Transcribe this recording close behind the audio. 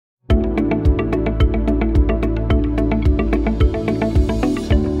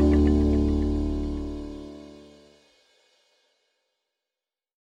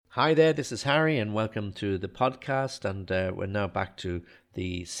Hi there, this is Harry, and welcome to the podcast. And we're now back to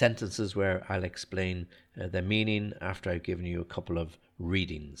the sentences where I'll explain their meaning after I've given you a couple of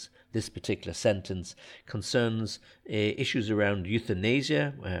readings. This particular sentence concerns issues around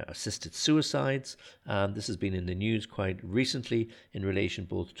euthanasia, assisted suicides. This has been in the news quite recently in relation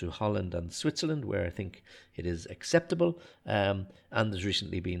both to Holland and Switzerland, where I think it is acceptable, and there's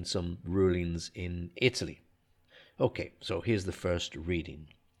recently been some rulings in Italy. Okay, so here's the first reading.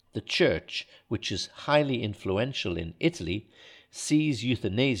 The Church, which is highly influential in Italy, sees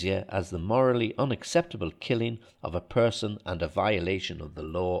euthanasia as the morally unacceptable killing of a person and a violation of the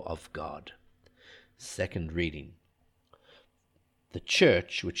law of God. Second reading. The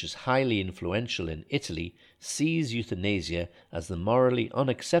Church, which is highly influential in Italy, sees euthanasia as the morally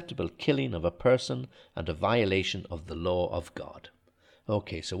unacceptable killing of a person and a violation of the law of God.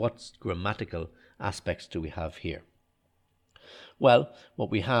 Okay, so what grammatical aspects do we have here? Well,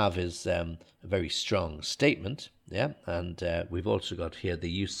 what we have is a very strong statement, and we've also got here the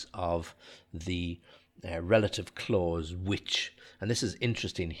use of the relative clause which. And this is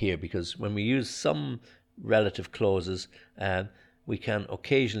interesting here because when we use some relative clauses, we can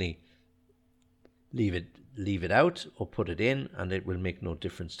occasionally leave it out or put it in, and it will make no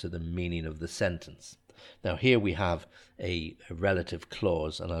difference to the meaning of the sentence. Now here we have a relative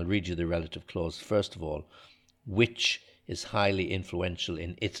clause, and I'll read you the relative clause first of all, which is highly influential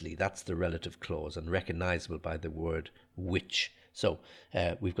in Italy. That's the relative clause and recognizable by the word which. So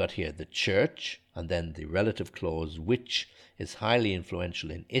we've got here the Church and then the relative clause which is highly influential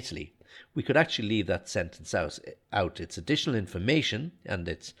in Italy. We could actually leave that sentence out. It's additional information and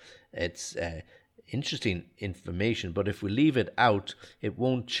it's interesting information, but if we leave it out, it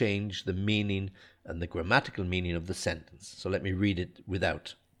won't change the meaning and the grammatical meaning of the sentence. So let me read it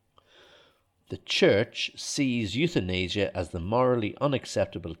without. The Church sees euthanasia as the morally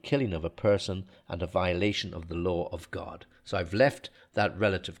unacceptable killing of a person and a violation of the law of God. So I've left that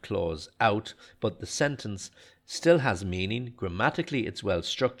relative clause out, but the sentence still has meaning. Grammatically, it's well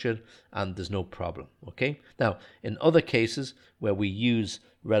structured and there's no problem. Okay? Now, in other cases where we use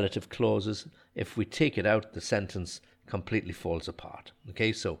relative clauses, if we take it out, the sentence completely falls apart.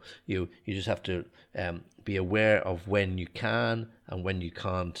 Okay, so you just have to be aware of when you can and when you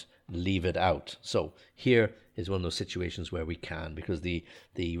can't leave it out. So here is one of those situations where we can, because the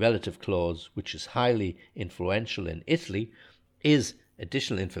relative clause, which is highly influential in Italy, is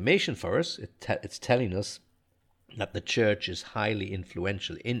additional information for us. It's telling us that the Church is highly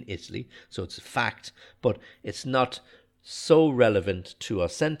influential in Italy, so it's a fact, but it's not so relevant to our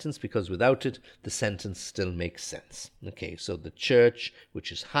sentence because without it, the sentence still makes sense. Okay, so the Church,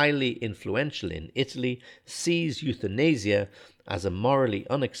 which is highly influential in Italy, sees euthanasia as a morally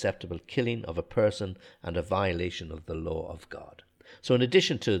unacceptable killing of a person and a violation of the law of God. So in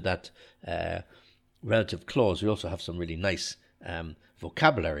addition to that relative clause, we also have some really nice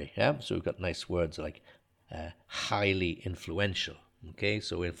vocabulary. So we've got nice words like highly influential. Okay,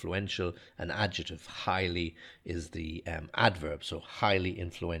 so influential, an adjective. Highly is the adverb, so highly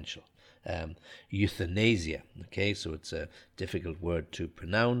influential. Euthanasia. Okay, so it's a difficult word to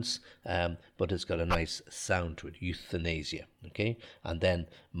pronounce, but it's got a nice sound to it. Euthanasia. Okay, and then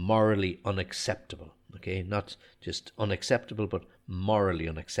morally unacceptable. Okay, not just unacceptable, but morally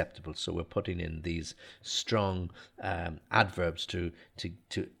unacceptable. So we're putting in these strong adverbs to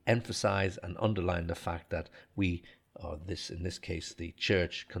emphasize and underline the fact that we, or this in this case, the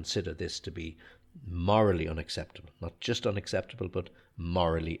Church, consider this to be morally unacceptable. Not just unacceptable, but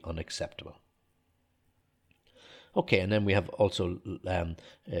morally unacceptable. Okay, and then we have also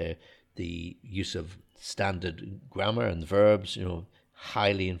the use of standard grammar and verbs.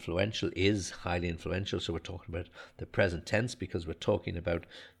 Highly influential is highly influential, so we're talking about the present tense because we're talking about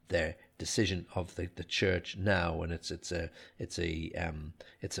the decision of the Church now, and it's a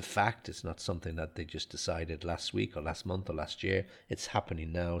fact. It's not something that they just decided last week or last month or last year. It's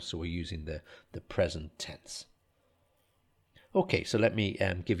happening now, so we're using the present tense. Okay, so let me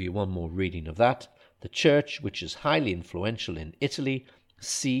give you one more reading of that. The Church, which is highly influential in Italy,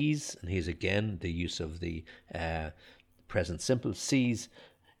 sees, and here's again the use of the present simple, sees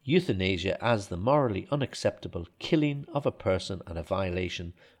euthanasia as the morally unacceptable killing of a person and a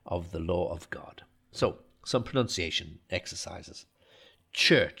violation of the law of God. So, some pronunciation exercises.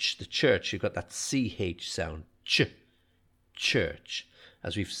 Church, the Church, you've got that CH sound, church.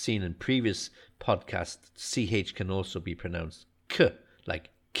 As we've seen in previous podcasts, CH can also be pronounced K,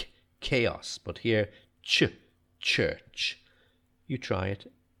 like chaos, but here, church. You try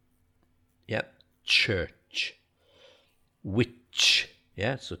it. Yeah, church. Which,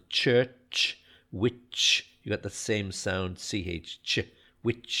 so church, which, you got the same sound, CH,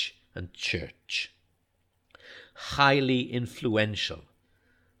 which, and church. Highly influential.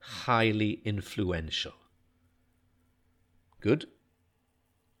 Highly influential. Good.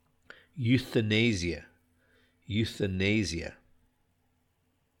 Euthanasia. Euthanasia.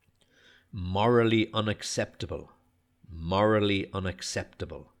 Morally unacceptable. Morally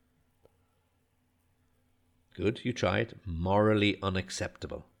unacceptable. Good, you tried. Morally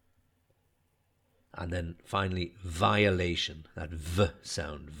unacceptable. And then finally, violation. That V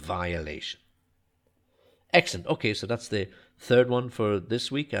sound, violation. Excellent. Okay, so that's the third one for this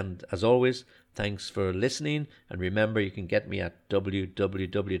week. And as always, thanks for listening. And remember, you can get me at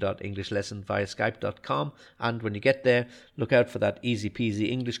www.englishlessonviaskype.com. And when you get there, look out for that Easy Peasy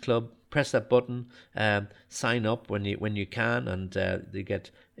English Club. Press that button, sign up when you can, and you get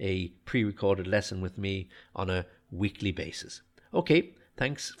a pre-recorded lesson with me on a weekly basis. Okay,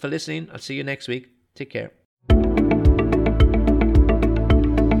 thanks for listening. I'll see you next week. Take care.